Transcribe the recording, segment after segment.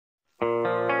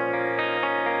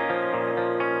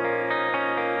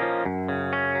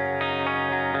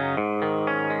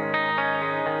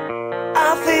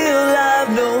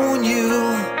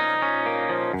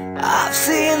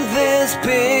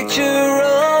picture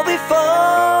all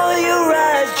before your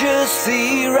eyes. Just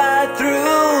see right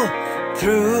through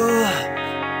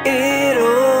it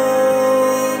all.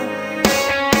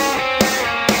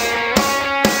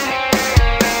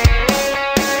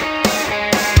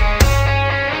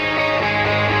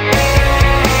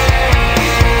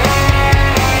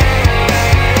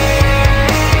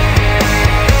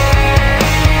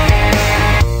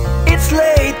 It's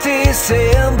late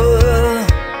December,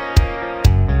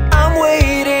 I'm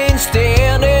waiting,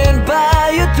 standing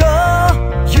by your door.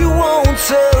 You won't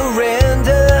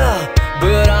surrender,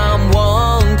 but I'm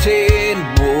wanting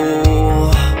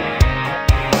more.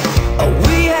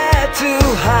 We had to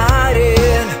hide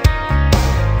it,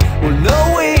 well,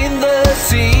 knowing the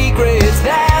secrets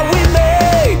that we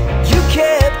made. You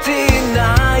kept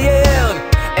denying,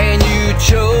 and you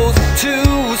chose to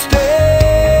stay.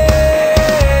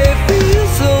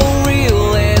 Feels so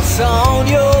real, it's on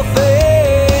your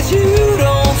face. You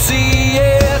don't see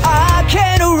it, I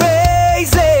can't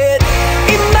erase it.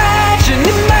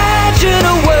 Imagine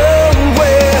a world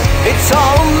where it's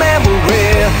all a memory.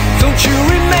 Don't you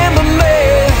remember me?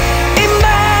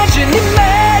 Imagine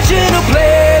a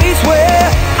place where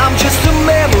I'm just a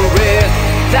memory.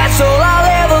 That's all I'll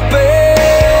ever be.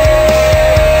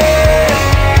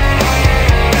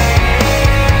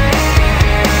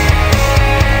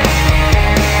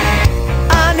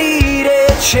 I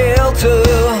needed shelter,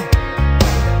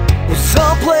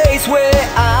 someplace where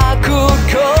I could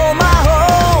call my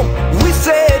home. We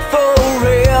said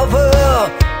forever,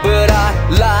 but I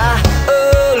lie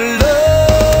alone.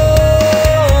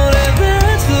 And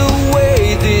that's the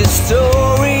way this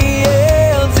story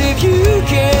ends. If you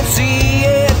can't see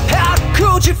it, how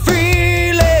could you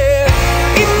feel it?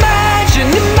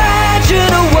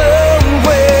 Imagine a world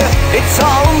where it's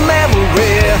all a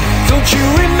memory. Don't you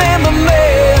remember me?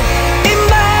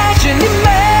 Imagine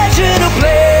a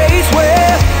place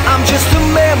where I'm just a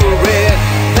memory.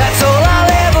 That's all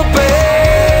I'll ever be.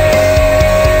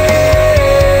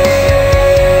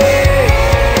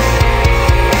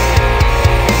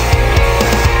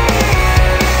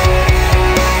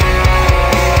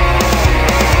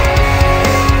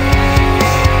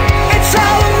 It's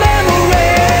all a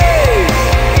memory.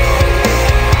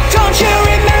 Don't you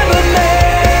remember me?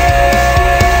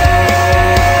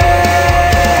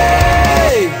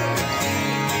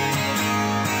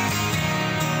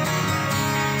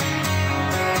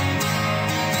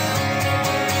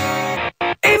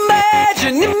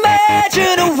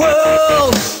 Imagine a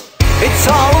world, it's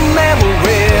all a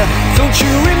memory. Don't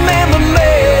you remember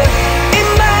me?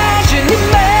 Imagine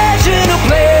a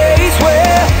place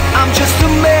where I'm just a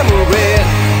memory.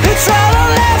 It's all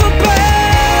I'll ever be.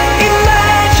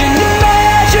 Imagine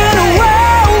a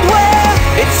world where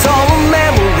it's all a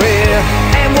memory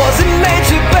and wasn't meant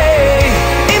to be.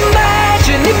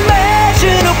 Imagine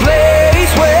a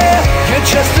place where you're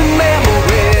just a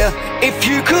memory. If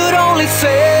you could only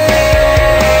say,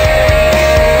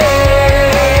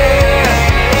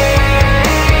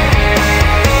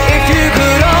 if you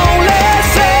could only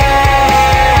say,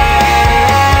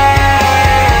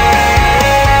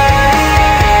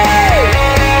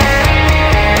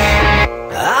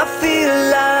 I feel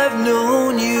I've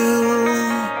known you.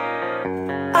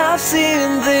 I've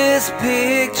seen this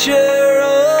picture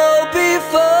all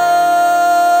before.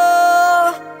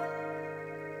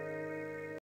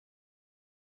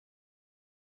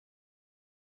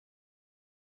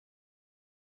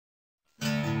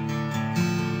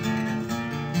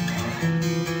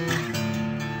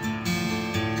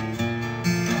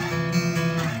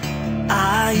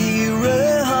 I hear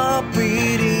a heart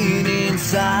beating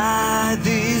inside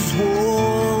these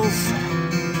walls,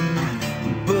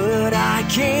 but I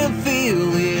can't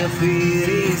feel if it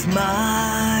is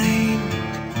mine.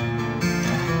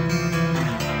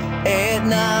 At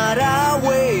night I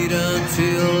wait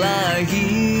until I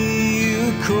hear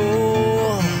you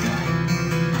call.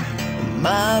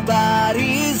 My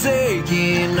body's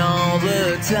aching all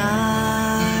the time.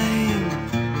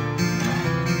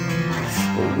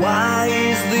 Why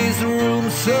is this room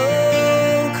so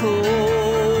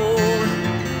cold?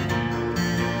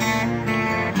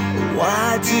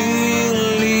 Why do you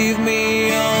leave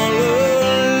me all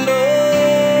alone?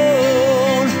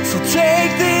 So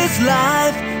take this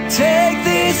life, take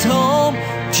this home,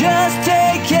 just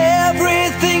take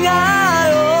everything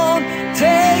I own.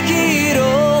 Take it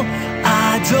all,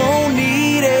 I don't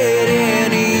need it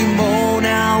anymore.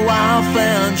 Now I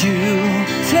found you.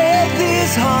 Take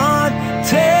this heart,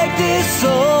 take this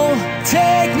soul,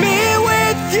 take me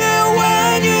with you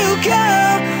when you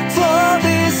come. For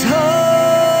this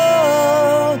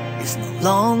heart is no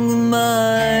longer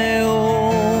my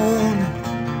own.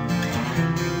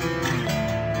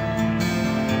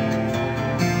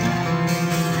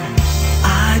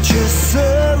 Just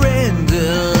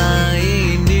surrender,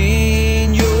 lying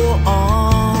in your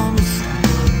arms,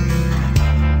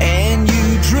 and you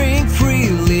drink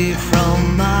freely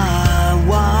from my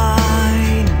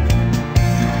wine.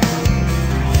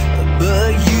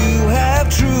 But you have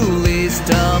truly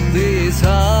stopped this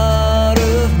heart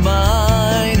of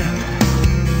mine.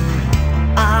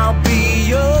 I'll be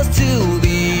yours till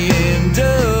the end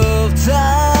of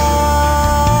time.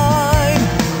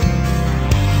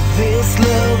 This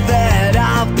love that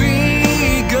I've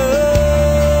begun,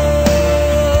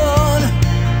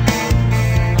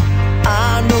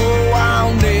 I know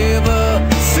I'll never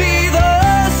see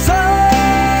the sun.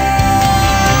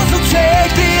 So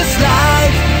take this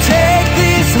life, take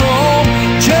this home,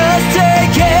 just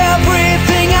take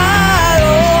everything I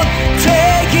own.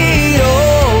 Take it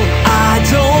all, I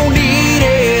don't need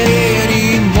it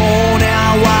anymore.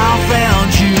 Now I found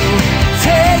you.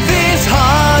 Take this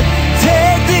heart,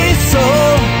 take this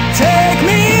soul, take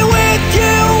me with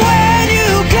you when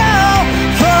you go.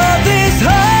 For this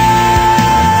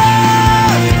heart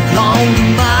belongs to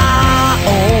my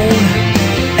own,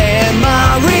 and my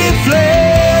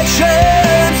reflections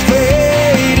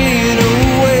fading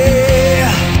away.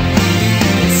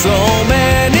 So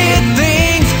many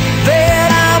things that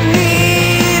I've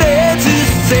needed to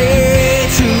say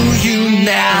to you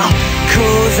now,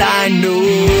 'cause I know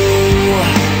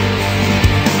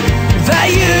that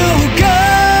you go.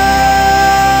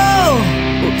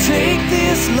 Well, take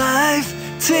this life,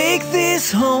 take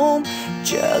this home,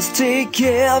 just take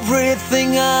everything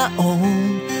I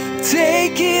own.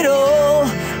 Take it all,